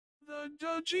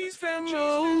The Cheese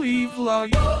Family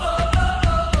Vlog.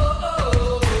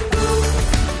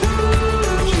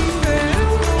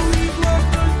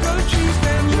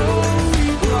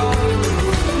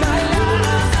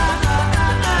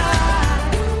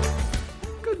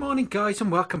 Good morning, guys,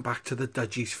 and welcome back to the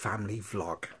Dudgies family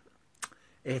vlog.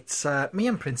 It's me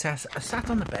and Princess are sat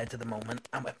on the bed at the moment,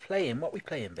 and we're playing. What are we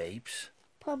playing, babes?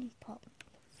 Pom pom.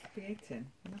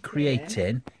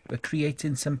 Creating. We're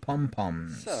creating some pom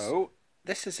poms. So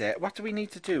this is it. What do we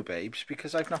need to do, babes?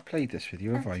 Because I've not played this with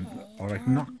you, have I? Or I've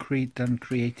not done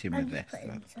creating with this.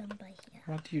 Some by here.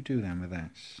 What do you do then with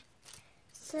this?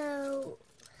 So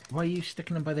Why are you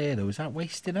sticking them by there, though? Is that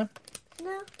wasting them?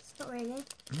 no, it's not really.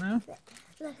 No.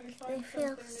 Look, they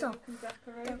feel soft,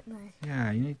 don't they?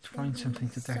 Yeah, you need to find something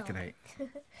to decorate.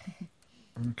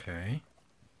 Okay.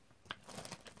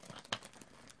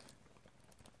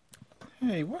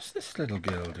 Hey, what's this little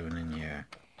girl doing in here?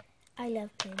 I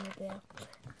love Playmobil.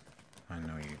 I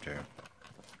know you do.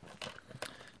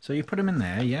 So you put them in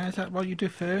there, yeah? Is that what you do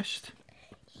first?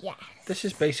 Yes. This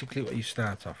is basically what you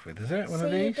start off with, is it? One so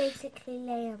of these? you basically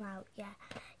lay them out, yeah.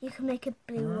 You can make a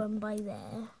blue one by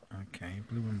there. Okay,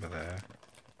 blue one by there.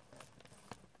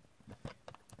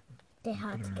 They're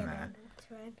hard to them get there.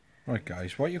 on. Right,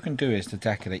 guys, what you can do is to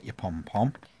decorate your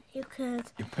pom-pom. You could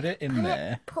You put it in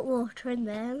there. put water in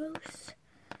there, Rose.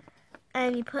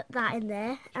 And you put that in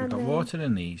there. You've And got then water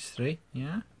in these three,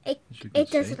 yeah? it as you can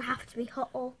doesn't see. have to be hot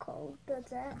or cold, does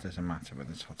it? It doesn't matter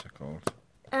whether it's hot or cold.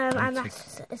 And take-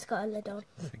 that's, it's got a lid on.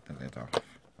 Take the lid off.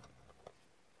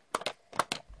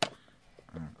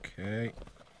 Okay.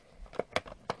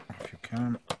 If you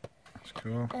can. That's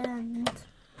cool. And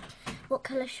what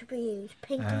colour should we use?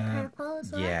 Pink and purple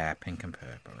as well? Yeah, pink and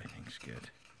purple I think's good.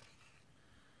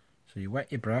 So you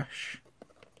wet your brush,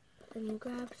 And you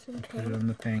grab some put it pink. on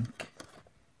the pink.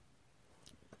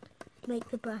 Make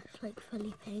the brush like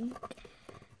fully pink.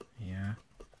 Yeah.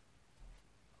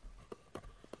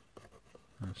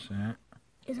 That's it.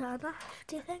 Is that enough,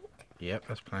 do you think? Yep,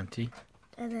 that's plenty.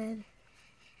 And then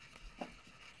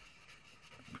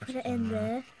Press put it in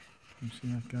there. You see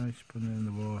that, guys? Put it in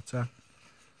the water.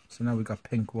 So now we've got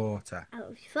pink water. Out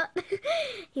of your foot.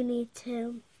 You need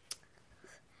to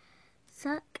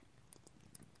suck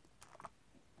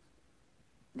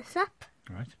this up.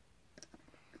 Right.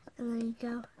 And then you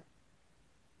go.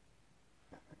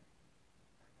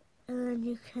 And then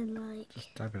you can like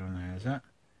Just dab it on there, is that?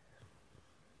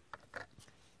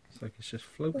 It's like it's just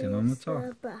floating on the top.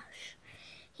 the brush.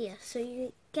 Here, so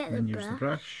you get And then the use the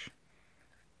brush.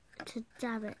 to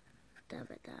dab it. Dab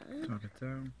it. Tug it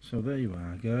down. So there you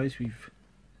are, guys. We've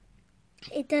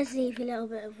It does leave a little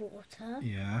bit of water,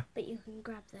 yeah. but you can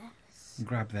grab this,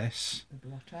 Grab this the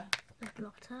blotter.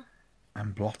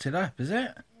 and blot it up, is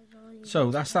it?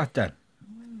 So that's that done.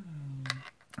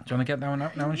 Do you want to get that one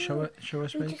out now and show us, We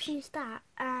babes? just use that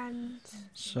and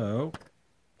So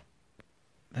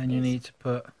then you need to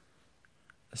put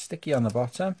a sticky on the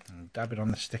bottom and dab it on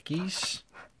the stickies.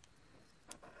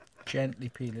 Gently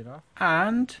peel it off.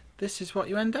 And this is what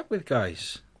you end up with,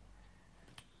 guys.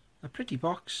 A pretty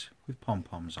box with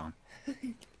pom-poms on. Do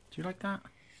you like that?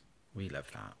 We love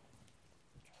that.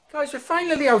 Guys, we're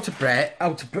finally out of bread.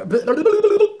 Out of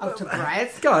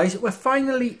bread? Guys, we're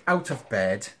finally out of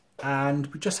bed. And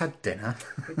we just had dinner.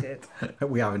 We did.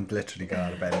 We haven't literally got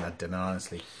out of bed and had dinner,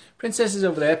 honestly. Princess is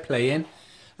over there playing.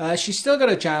 She's still got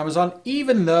her pyjamas on,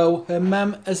 even though her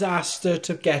mum has asked her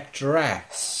to get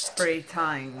dressed. 3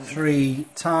 times. 3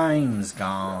 times,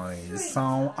 guys.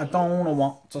 So I don't know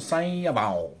what to say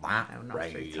about that, No,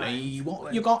 not 3 really. times.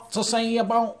 What you got to say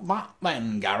about that,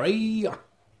 then, Gary?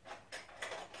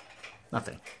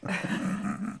 Nothing.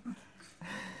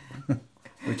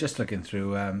 We're just looking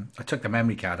through. I took the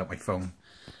memory card out my phone,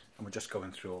 and we're just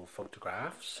going through all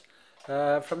photographs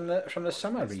from the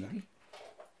summer, really.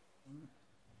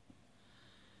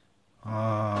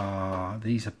 Ah,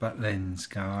 these are Butlins,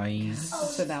 guys.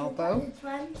 It's an elbow.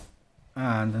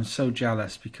 And I'm so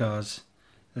jealous because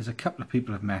there's a couple of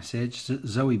people have messaged,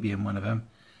 Zoe being one of them,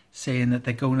 saying that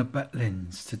they're going to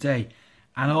Butlins today.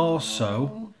 And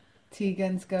also,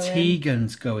 Tegan's going.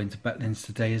 Tegan's going to Butlins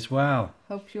today as well.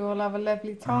 Hope you all have a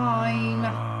lovely time.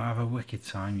 Oh, have a wicked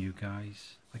time, you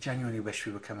guys. I genuinely wish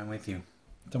we were coming with you.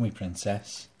 Don't we,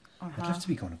 Princess? I'd love to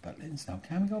be going to Butlins now.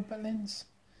 Can we go to Butlins?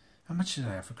 How much did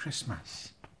I have for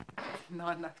Christmas?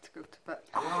 Not enough to go to bed.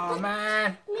 Oh,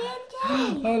 man.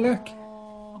 Oh, look.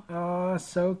 Oh,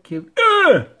 so cute.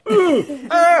 Oh,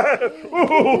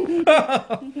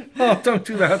 don't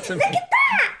do that to me. Look at that.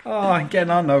 Oh, I'm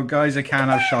getting on though, guys. I can't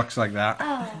have shocks like that.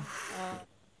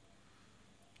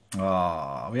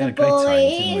 Oh, we had a great time,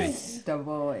 didn't we? The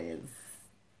boys.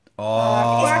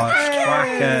 Oh,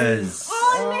 crackers.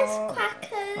 Oh, I miss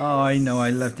crackers. Oh, I know. I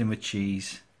loved him with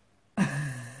cheese. Oh,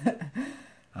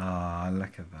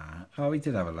 look at that. Oh, we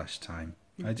did have a lush time.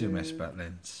 I do miss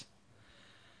Butlins.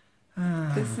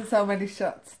 This is how many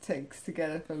shots it takes to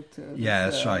get a photo. Yeah,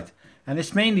 that's right. And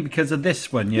it's mainly because of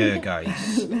this one here,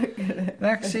 guys. Look at it.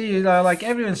 Like, see, you know, like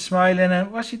everyone's smiling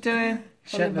and what's she doing?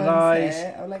 Shutting her eyes,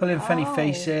 like, pulling funny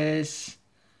faces.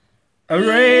 Yeah,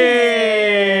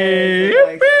 Hooray!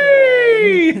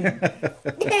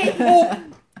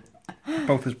 Yippee!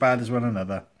 Both as bad as one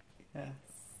another. Yes.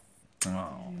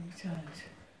 Oh.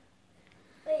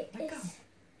 Wait, it's...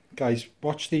 Guys,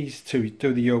 watch these two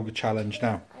do the yoga challenge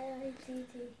now.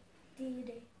 Put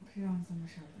your arms on my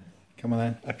shoulders. Come on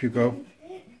then, up you go.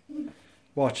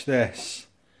 Watch this.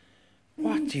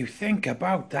 What do you think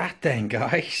about that then,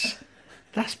 guys?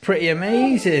 That's pretty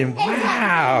amazing.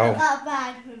 Wow. Not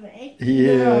bad for me.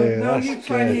 Yeah, No, that's you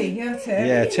try good. here, Tim.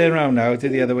 Yeah, turn around now. Do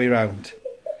the other way round.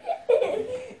 There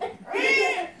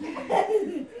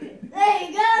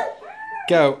you go.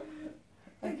 Go.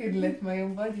 I could lift my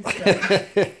own body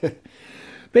straight.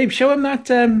 Babe, show him that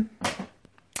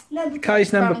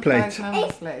Kai's number plate. Number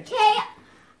plate.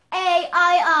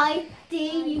 K-A-I-I-D-U-D.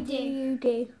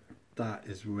 That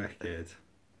is wicked.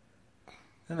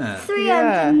 Isn't it?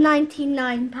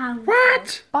 £399.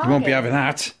 What? You won't be having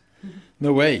that.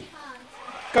 No way.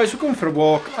 Guys, we're going for a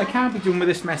walk. I can't be doing with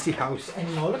this messy house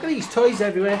anymore. Look at these toys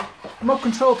everywhere. Remote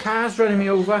control cars running me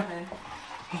over.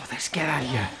 Oh, let's get out of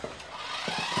here.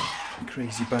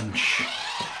 Crazy bunch.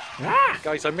 Ah!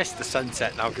 Guys, I missed the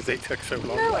sunset now because it took so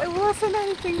long. No, it wasn't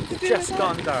anything to do with Just that.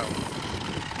 gone down.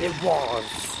 It was.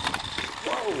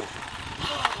 Whoa.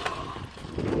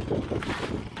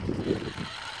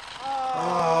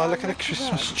 Oh, look at the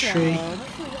Christmas tree.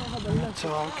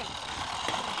 Dog.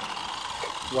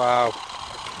 Wow.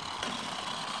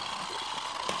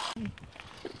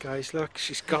 Guys, look,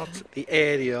 she's got the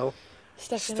aerial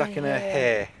stuck in her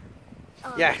hair.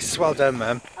 Yes, well done,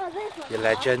 Mum. You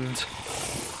legend.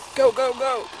 Go, go,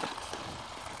 go.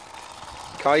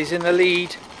 Kai's in the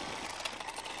lead.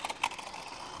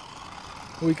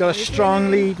 We got a strong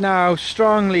lead now.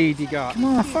 Strong lead you got. Come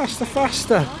on, faster,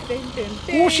 faster.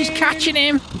 Oh, she's catching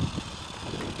him.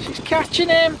 She's catching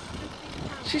him.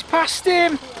 She's past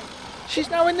him. She's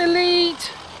now in the lead.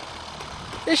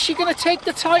 Is she going to take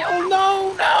the title?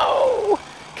 No, no.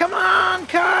 Come on,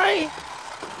 Kai.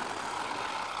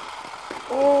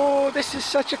 Oh, this is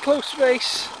such a close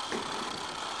race.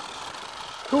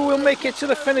 Who will make it to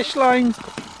the finish line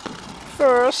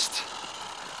first?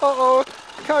 Uh-oh,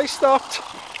 Kai stopped.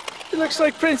 It looks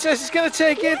like Princess is going to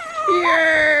take it.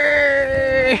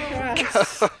 Yay!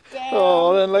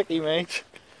 Oh, unlucky, mate.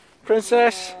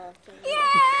 Princess. Yay!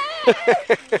 I'm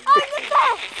the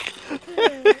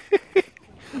best!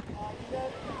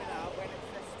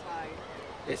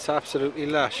 It's absolutely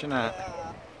lush, isn't it?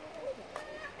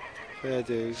 Fair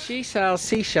dues. She sells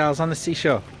seashells on the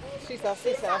seashore. She sells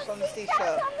seashells on the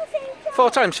seashore. 4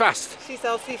 times fast. She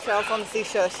sells seashells on the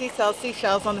seashore. She sells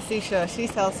seashells on the seashore. She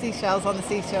sells seashells on the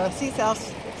seashore. She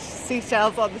sells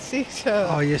seashells on the seashore.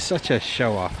 Oh, you're such a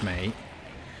show off, mate.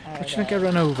 What you get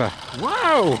run over?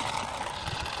 Wow!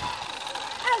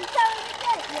 I'm going to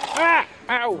get you. Ah!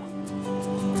 Ow!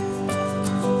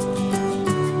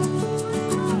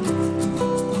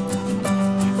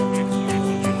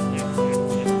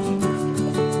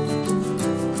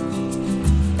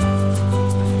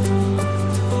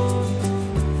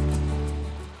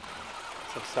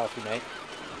 Selfie, mate.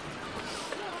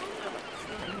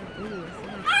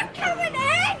 I'm coming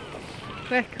in!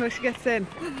 Quick, before she gets in.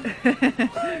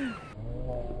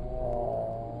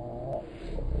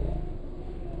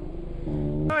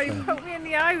 Oh, you poked me in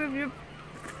the eye with your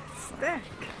stick.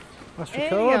 What's There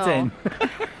you recording?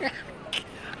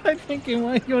 I'm thinking,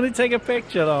 why you want to take a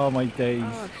picture? Oh, my days.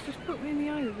 Oh, she just poked me in the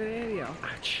eye with her aerial.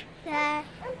 Ouch. There.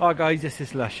 Oh, guys, this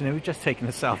is lush. And we've just taken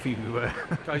a selfie. We were.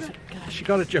 Guys, she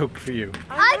got a joke for you.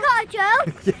 I got a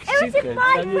joke. Yes, It was she a did.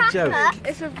 fine Tell your joke. cracker.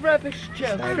 It's a rubbish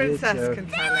joke. Tell your Princess joke. can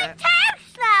There tell were it. 2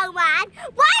 snowmen.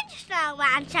 One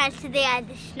snowman says to the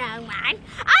other snowman,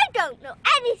 I don't know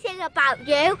anything about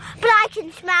you, but I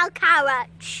can smell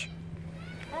carrots.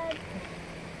 Why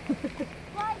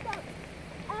did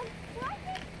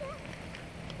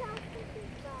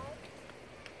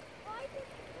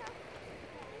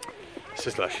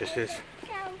This is lush. This is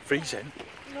freezing.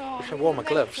 I should wear my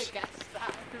gloves.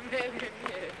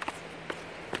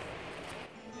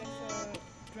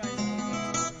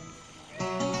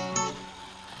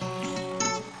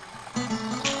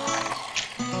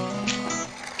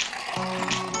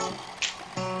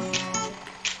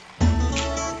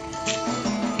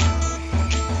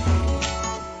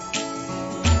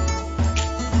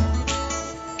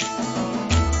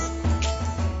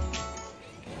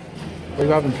 What are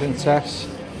you having, princess?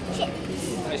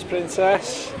 Chips. Nice,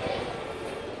 princess.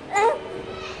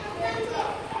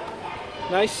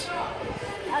 Nice.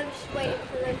 I'm just waiting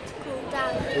for them to cool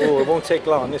down. Oh, it won't take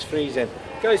long. It's freezing.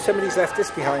 Guys, somebody's left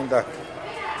this behind, look.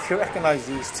 Do you recognise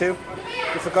these two?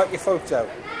 You forgot your photo.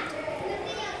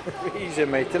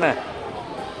 Freezing, mate, isn't it?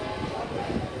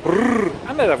 Brrr.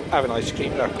 And they're having ice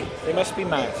cream, look. They must be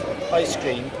mad. Ice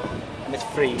cream, and it's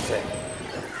freezing.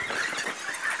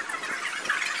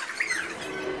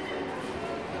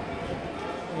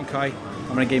 Okay,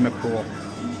 I'm going to give him a pool.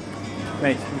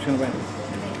 Mate, who's going to win?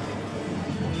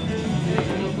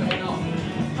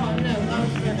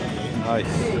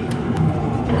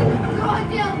 Nice.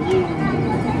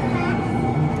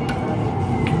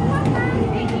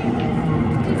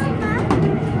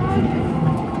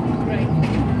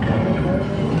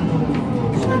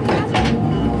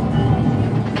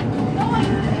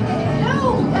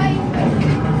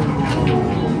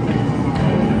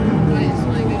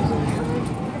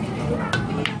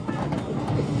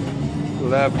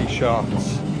 Lovely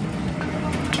shots.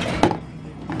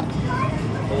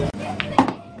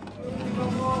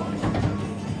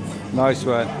 Nice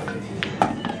one.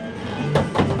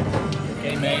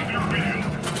 Okay, mate.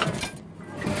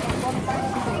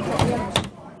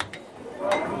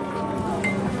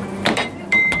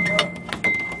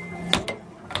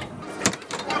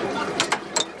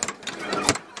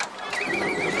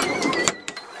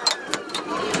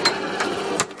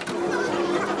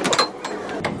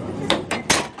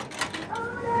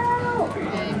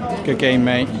 Good game,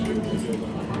 mate.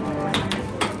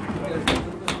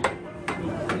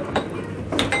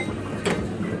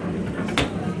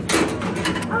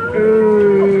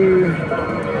 Ooh.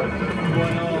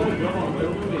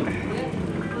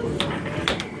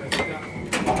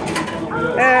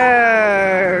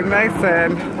 Oh, nice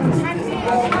one.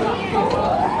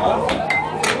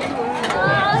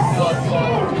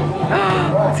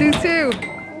 2-2.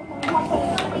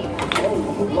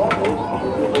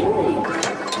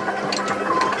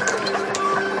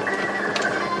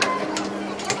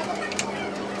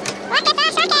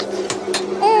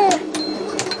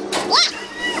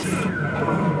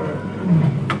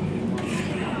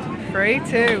 Free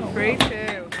two.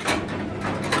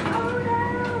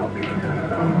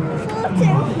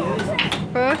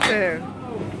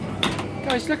 4-2.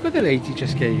 Guys, look what the lady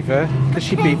just gave her. Because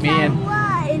she beat me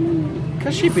in.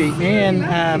 Because she beat me in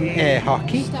air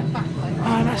hockey.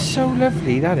 Oh, that's so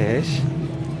lovely, that is.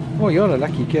 Oh, you're a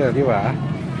lucky girl, you are.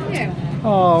 Yeah.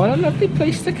 Oh, what a lovely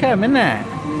place to come, isn't it?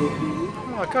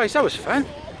 Oh, guys, that was fun.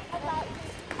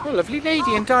 Oh, lovely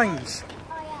lady in Dimes.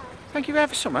 Thank you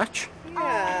ever so much.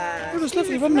 Yeah. It was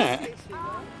lovely, wasn't it?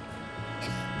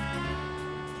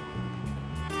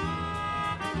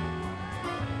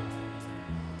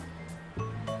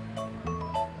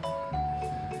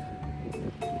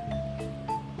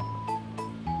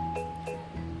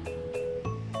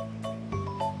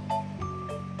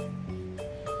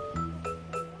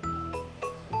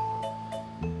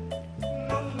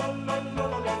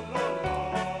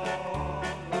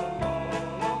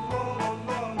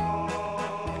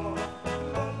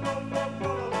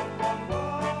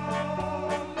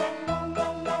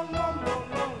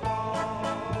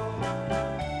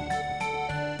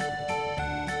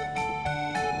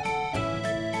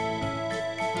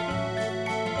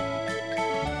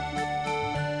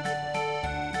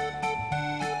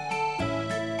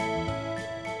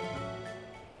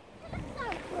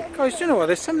 Guys, do you know what?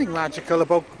 There's something magical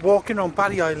about walking on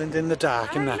Barry Island in the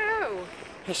dark, isn't there? know.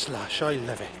 It's lush, I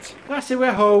love it. That's it,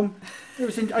 we're home.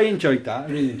 I enjoyed that, I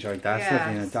really enjoyed that. It's Yeah,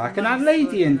 lovely in the it's dark. And nice that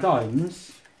lady in walking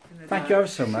Dimes, thank you ever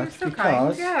so much, So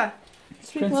because... kind, yeah.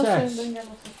 Princess,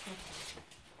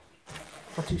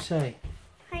 what do you say?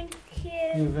 Thank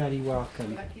You're you. very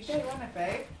welcome. Lucky day, wasn't it,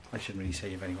 babe? I shouldn't really say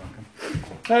you're very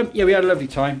welcome. Yeah, we had a lovely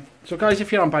time. So guys,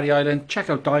 if you're on Barry Island, check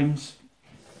out Dimes.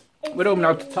 We're home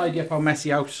now to tidy up our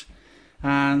messy house.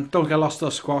 And don't get lost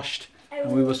or squashed.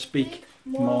 And we will speak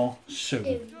more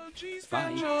soon.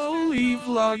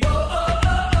 Bye.